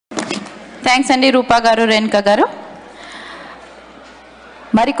Thanks అండి రూపా గారు, రేణుక గారు.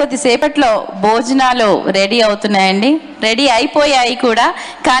 మరికొద్దిసేపట్లో భోజనాలు రెడీ అవుతున్నాయండి, రెడీ అయిపోయాయి కూడా.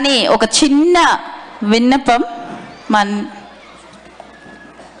 కానీ ఒక చిన్న విన్నపం,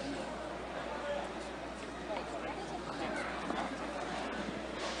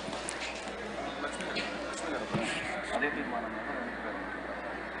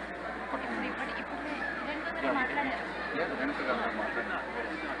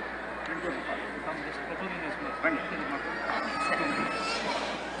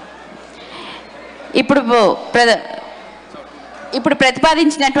 ఇప్పుడు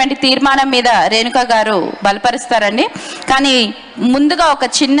ప్రతిపాదించినటువంటి తీర్మానం మీద రేణుక గారు బలపరుస్తారండి. కానీ ముందుగా ఒక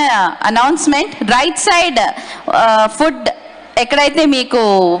చిన్న అనౌన్స్మెంట్. రైట్ సైడ్ ఫుడ్ ఎక్కడైతే మీకు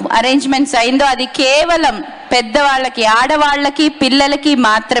అరేంజ్మెంట్స్ అయిందో అది కేవలం పెద్దవాళ్ళకి, ఆడవాళ్ళకి, పిల్లలకి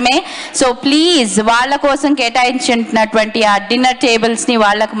మాత్రమే. సో ప్లీజ్ వాళ్ళ కోసం కేటాయించినటువంటి ఆ డిన్నర్ టేబుల్స్ని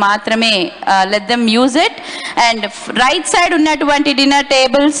వాళ్ళకు మాత్రమే let them use it. And right side ఉన్నటువంటి dinner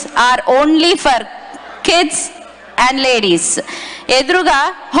tables are only for kids and ladies. ఎదురుగా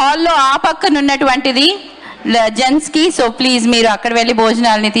హాల్లో ఆ పక్కన ఉన్నటువంటిది జెంట్స్కి. సో ప్లీజ్ మీరు అక్కడ వెళ్ళి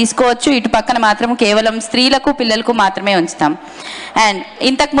భోజనాలని తీసుకోవచ్చు. ఇటు పక్కన మాత్రం కేవలం స్త్రీలకు, పిల్లలకు మాత్రమే ఉంచుతాం. అండ్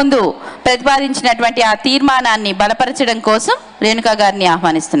ఇంతకుముందు ప్రతిపాదించినటువంటి ఆ తీర్మానాన్ని బలపరచడం కోసం రేణుక గారిని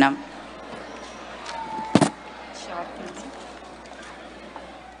ఆహ్వానిస్తున్నాం.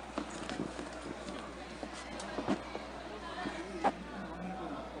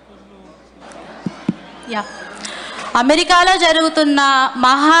 అమెరికాలో జరుగుతున్న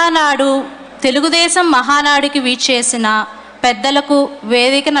మహానాడు, తెలుగుదేశం మహానాడుకి వీచేసిన పెద్దలకు,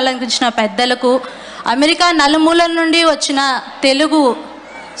 వేదికను అలంకరించిన పెద్దలకు, అమెరికా నలుమూలల నుండి వచ్చిన తెలుగు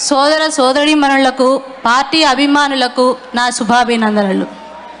సోదర సోదరీమణులకు, పార్టీ అభిమానులకు నా శుభాభినందనలు.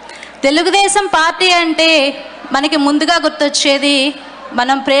 తెలుగుదేశం పార్టీ అంటే మనకి ముందుగా గుర్తొచ్చేది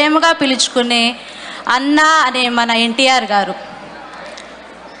మనం ప్రేమగా పిలుచుకునే అన్న అనే మన ఎన్టీఆర్ గారు.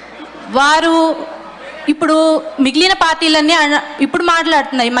 వారు ఇప్పుడు మిగిలిన పార్టీలన్నీ ఇప్పుడు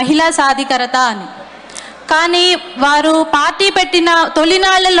మాట్లాడుతున్నాయి మహిళా సాధికారత అని. కానీ వారు పార్టీ పెట్టిన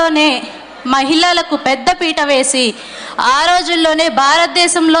తొలినాళ్లలోనే మహిళలకు పెద్ద పీట వేసి ఆ రోజుల్లోనే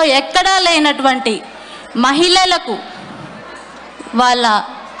భారతదేశంలో ఎక్కడా లేనటువంటి మహిళలకు వాళ్ళ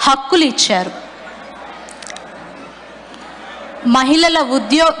హక్కులు ఇచ్చారు. మహిళల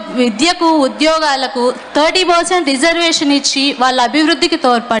విద్యకు, ఉద్యోగాలకు 30% రిజర్వేషన్ ఇచ్చి వాళ్ళ అభివృద్ధికి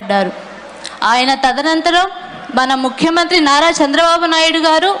తోడ్పడ్డారు. ఆయన తదనంతరం మన ముఖ్యమంత్రి నారా చంద్రబాబు నాయుడు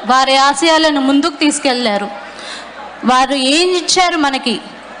గారు వారి ఆశయాలను ముందుకు తీసుకెళ్లారు. వారు ఏం ఇచ్చారు మనకి,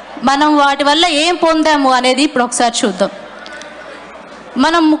 మనం వాటి వల్ల ఏం పొందాము అనేది ఇప్పుడు ఒకసారి చూద్దాం.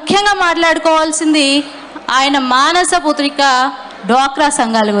 మనం ముఖ్యంగా మాట్లాడుకోవాల్సింది ఆయన మానస పుత్రిక డ్వాక్రా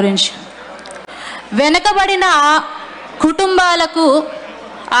సంఘాల గురించి. వెనుకబడిన కుటుంబాలకు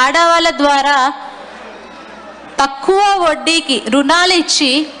ఆడవాళ్ళ ద్వారా తక్కువ వడ్డీకి రుణాలు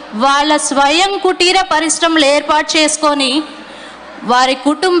ఇచ్చి వాళ్ళ స్వయం కుటీర పరిశ్రమలు ఏర్పాటు చేసుకొని వారి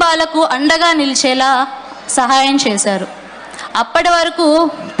కుటుంబాలకు అండగా నిలిచేలా సహాయం చేశారు. అప్పటి వరకు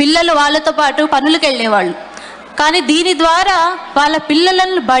పిల్లలు వాళ్ళతో పాటు పనులకు వెళ్ళేవాళ్ళు. కానీ దీని ద్వారా వాళ్ళ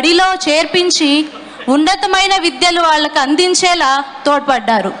పిల్లలను బడిలో చేర్పించి ఉన్నతమైన విద్యలు వాళ్ళకు అందించేలా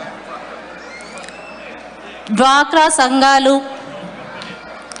తోడ్పడ్డారు. డ్వాక్రా సంఘాలు,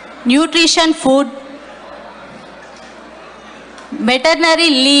 న్యూట్రిషన్ ఫుడ్, మెటర్నరీ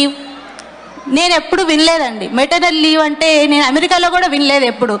లీవ్ నేను ఎప్పుడు వినలేదండి. మెటర్నరీ లీవ్ అంటే నేను అమెరికాలో కూడా వినలేదు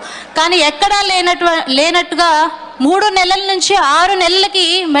ఎప్పుడు. కానీ ఎక్కడా లేనట్టుగా 3 నెలల నుంచి 6 నెలలకి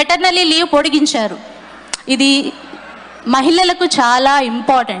మెటర్నరీ లీవ్ పొడిగించారు. ఇది మహిళలకు చాలా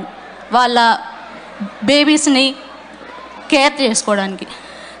ఇంపార్టెంట్, వాళ్ళ బేబీస్ని కేర్ చేసుకోవడానికి.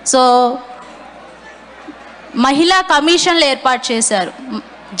 సో మహిళా కమిషన్లు ఏర్పాటు చేశారు.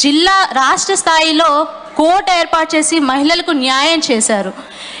 జిల్లా, రాష్ట్ర స్థాయిలో కోర్టు ఏర్పాటు చేసి మహిళలకు న్యాయం చేశారు.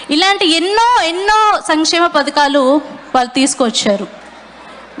 ఇలాంటి ఎన్నో సంక్షేమ పథకాలు వాళ్ళు తీసుకొచ్చారు.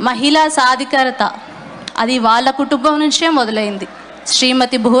 మహిళా సాధికారత అది వాళ్ళ కుటుంబం నుంచే మొదలైంది.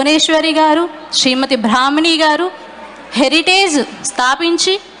 శ్రీమతి భువనేశ్వరి గారు, శ్రీమతి బ్రాహ్మణి గారు హెరిటేజ్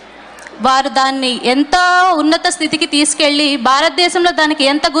స్థాపించి వారు దాన్ని ఎంతో ఉన్నత స్థితికి తీసుకెళ్ళి భారతదేశంలో దానికి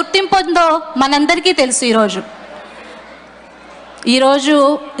ఎంత గుర్తింపు ఉందో మనందరికీ తెలుసు. ఈరోజు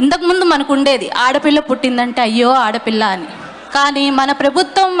ఇంతకుముందు మనకు ఉండేది ఆడపిల్ల పుట్టిందంటే అయ్యో ఆడపిల్ల అని. కానీ మన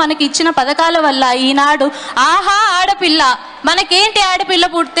ప్రభుత్వం మనకి ఇచ్చిన పథకాల వల్ల ఈనాడు ఆహా ఆడపిల్ల, మనకేంటి ఆడపిల్ల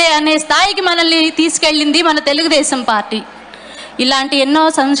పుడితే అనే స్థాయికి మనల్ని తీసుకెళ్ళింది మన తెలుగుదేశం పార్టీ. ఇలాంటి ఎన్నో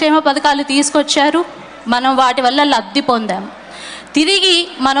సంక్షేమ పథకాలు తీసుకొచ్చారు. మనం వాటి వల్ల లబ్ధి పొందాం. తిరిగి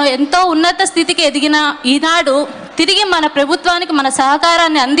మనం ఎంతో ఉన్నత స్థితికి ఎదిగిన ఈనాడు తిరిగి మన ప్రభుత్వానికి మన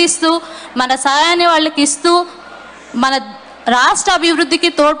సహకారాన్ని అందిస్తూ, మన సహాయాన్ని వాళ్ళకి ఇస్తూ, మన రాష్ట్ర అభివృద్ధికి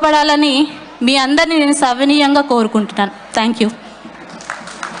తోడ్పడాలని మీ అందరినీ నేను సవినీయంగా కోరుకుంటున్నాను. Thank you.